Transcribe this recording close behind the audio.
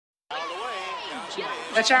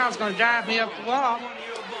That child's gonna drive me up the wall.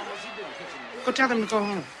 Go tell him to go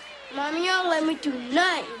home. Mommy, you don't let me do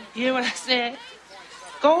nothing. You hear what I said?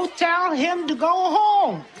 Go tell him to go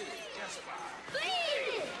home.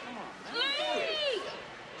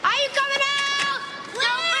 Are you coming out?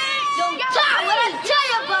 Yo, Tom, what I tell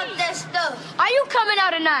you about that stuff? Are you coming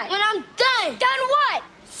out tonight? When I'm done. Done what?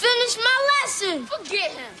 Finish my lesson.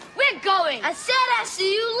 Forget him. We're going. I said I'll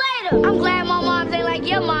see you later. I'm glad my moms ain't like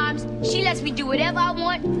your moms. She lets me do whatever I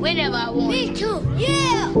want, whenever I want. Me too.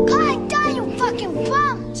 Yeah. God damn, you fucking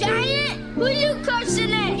bum. Giant? Who you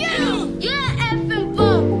cursing at? You. You're an effing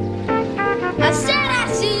bum. I said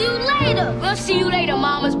I'll see you later. We'll see you later,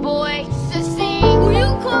 mama's boy.